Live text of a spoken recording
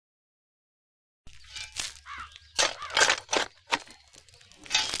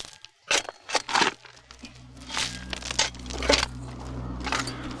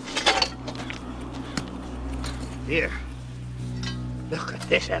dear. Look at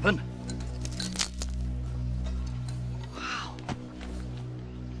this, Evan. Wow.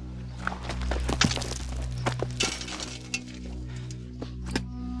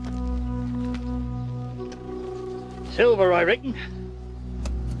 Silver, I reckon.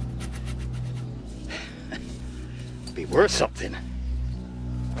 Be worth something.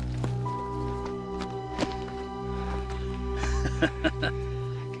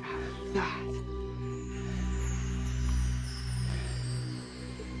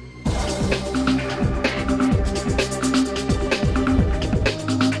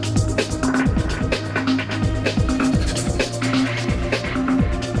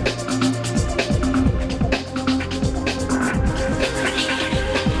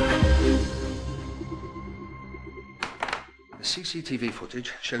 CCTV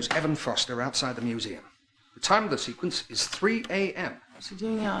footage shows Evan Foster outside the museum. The time of the sequence is 3 a.m. What's he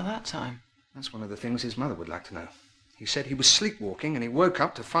doing out at that time? That's one of the things his mother would like to know. He said he was sleepwalking and he woke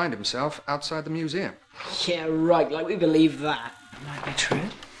up to find himself outside the museum. Yeah, right, like we believe that. Might be true.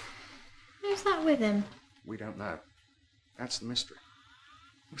 Who's that with him? We don't know. That's the mystery.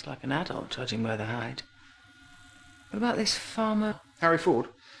 Looks like an adult, judging by the height. What about this farmer? Harry Ford.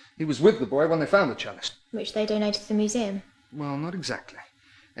 He was with the boy when they found the chalice. Which they donated to the museum. Well, not exactly.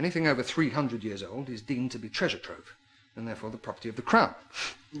 Anything over 300 years old is deemed to be treasure trove, and therefore the property of the Crown.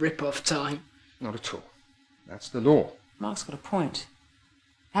 Rip-off time. Not at all. That's the law. Mark's got a point.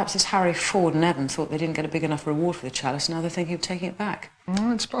 Perhaps this Harry Ford and Evan thought they didn't get a big enough reward for the chalice, now they're thinking of taking it back.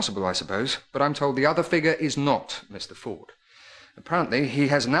 Well, it's possible, I suppose, but I'm told the other figure is not Mr. Ford. Apparently, he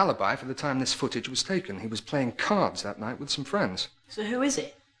has an alibi for the time this footage was taken. He was playing cards that night with some friends. So who is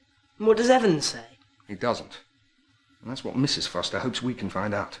it? And what does Evan say? He doesn't. And that's what Mrs. Foster hopes we can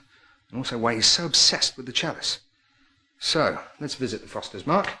find out. And also why he's so obsessed with the chalice. So, let's visit the Fosters,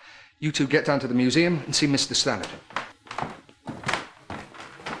 Mark. You two get down to the museum and see Mr. Stannard.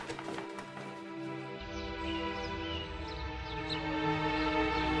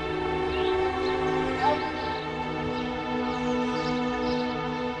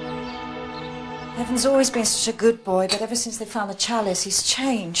 Evan's always been such a good boy, but ever since they found the chalice, he's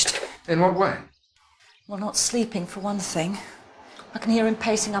changed. In what way? Well, not sleeping, for one thing. I can hear him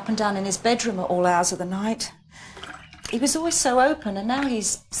pacing up and down in his bedroom at all hours of the night. He was always so open, and now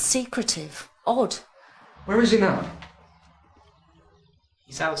he's secretive, odd. Where is he now?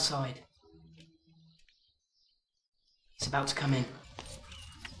 He's outside. He's about to come in.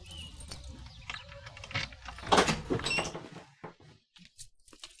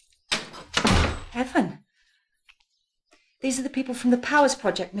 Evan. These are the people from the Powers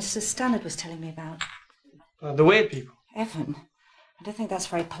Project Mr. Stannard was telling me about. The weird people? Evan, I don't think that's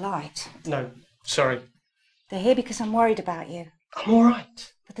very polite. No, sorry. They're here because I'm worried about you. I'm all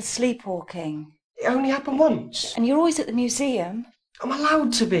right. But the sleepwalking. It only happened once. And you're always at the museum. I'm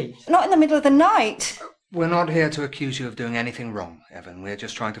allowed to be. Not in the middle of the night. We're not here to accuse you of doing anything wrong, Evan. We're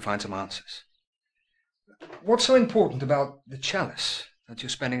just trying to find some answers. What's so important about the chalice that you're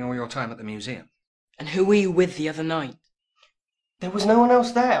spending all your time at the museum? And who were you with the other night? There was no one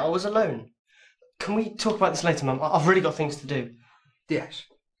else there. I was alone. Can we talk about this later, Mum? I've really got things to do. Yes.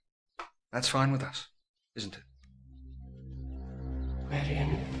 That's fine with us, isn't it?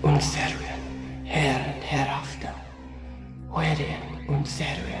 Wherein unservien, her and hereafter. Wherein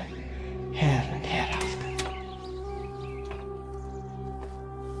unservien, her and hereafter.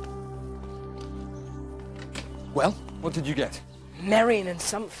 Well, what did you get? Marion and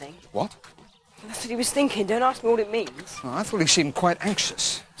something. What? That's what he was thinking. Don't ask me what it means. Oh, I thought he seemed quite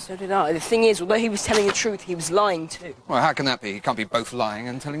anxious. So did I. The thing is, although he was telling the truth, he was lying too. Well, how can that be? He can't be both lying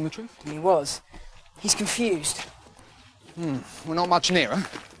and telling the truth. And he was. He's confused. We're not much nearer.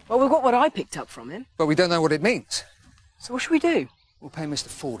 Well, we've got what I picked up from him. But we don't know what it means. So what should we do? We'll pay Mr.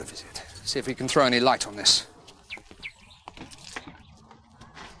 Ford a visit. See if he can throw any light on this.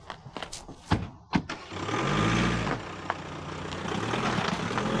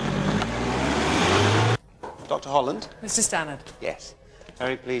 Dr. Holland? Mr. Stannard. Yes.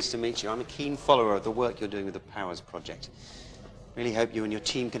 Very pleased to meet you. I'm a keen follower of the work you're doing with the Powers Project. Really hope you and your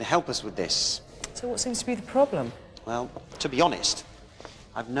team can help us with this. So what seems to be the problem? Well, to be honest,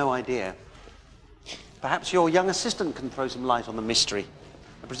 I've no idea. Perhaps your young assistant can throw some light on the mystery.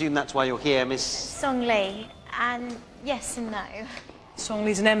 I presume that's why you're here, Miss... Song Lee, and yes and no. Song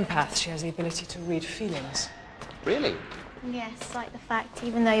Lee's an empath. She has the ability to read feelings. Really? Yes, like the fact,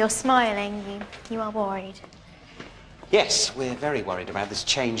 even though you're smiling, you are worried. Yes, we're very worried about this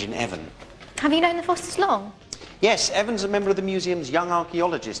change in Evan. Have you known the Fosters long? Yes, Evan's a member of the museum's Young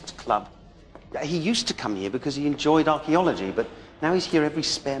Archaeologists Club. He used to come here because he enjoyed archaeology, but now he's here every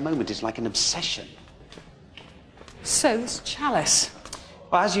spare moment. It's like an obsession. So, this chalice.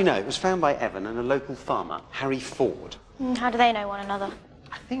 Well, as you know, it was found by Evan and a local farmer, Harry Ford. How do they know one another?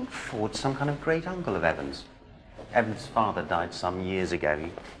 I think Ford's some kind of great uncle of Evan's. Evan's father died some years ago.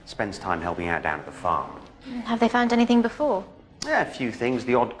 He spends time helping out down at the farm. Have they found anything before? Yeah, a few things,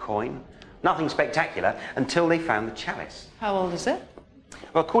 the odd coin. Nothing spectacular until they found the chalice. How old is it?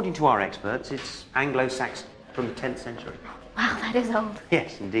 Well, according to our experts, it's Anglo-Saxon from the 10th century. Wow, that is old.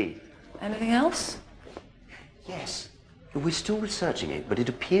 Yes, indeed. Anything else? Yes. We're still researching it, but it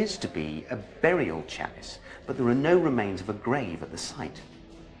appears to be a burial chalice. But there are no remains of a grave at the site.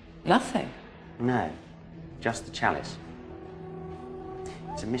 Nothing. No, just the chalice.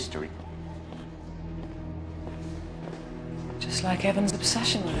 It's a mystery. Just like Evan's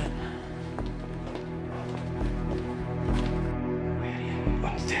obsession with it.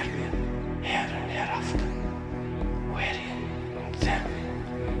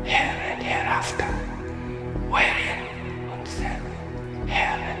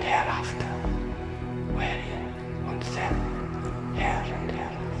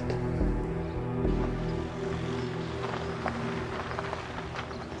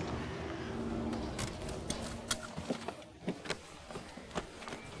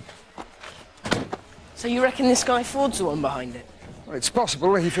 So you reckon this guy Ford's the one behind it? Well, it's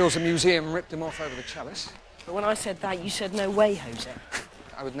possible he feels the museum ripped him off over the chalice. But when I said that, you said no way, Jose.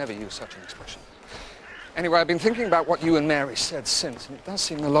 I would never use such an expression. Anyway, I've been thinking about what you and Mary said since, and it does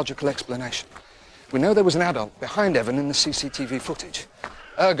seem a logical explanation. We know there was an adult behind Evan in the CCTV footage.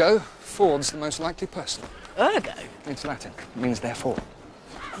 Ergo, Ford's the most likely person. Ergo? It's Latin. It means therefore.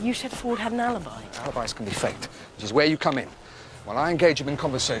 You said Ford had an alibi. Alibis can be faked, which is where you come in. While I engage him in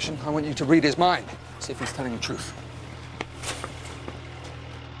conversation, I want you to read his mind, see if he's telling the truth.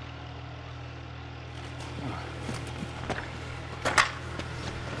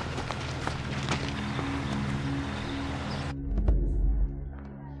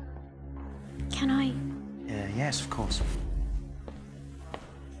 Can I? Yes, of course.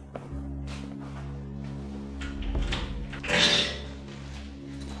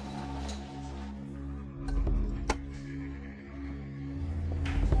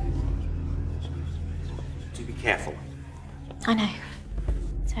 Do be careful. I know.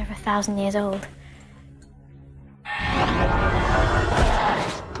 It's over 1,000 years old.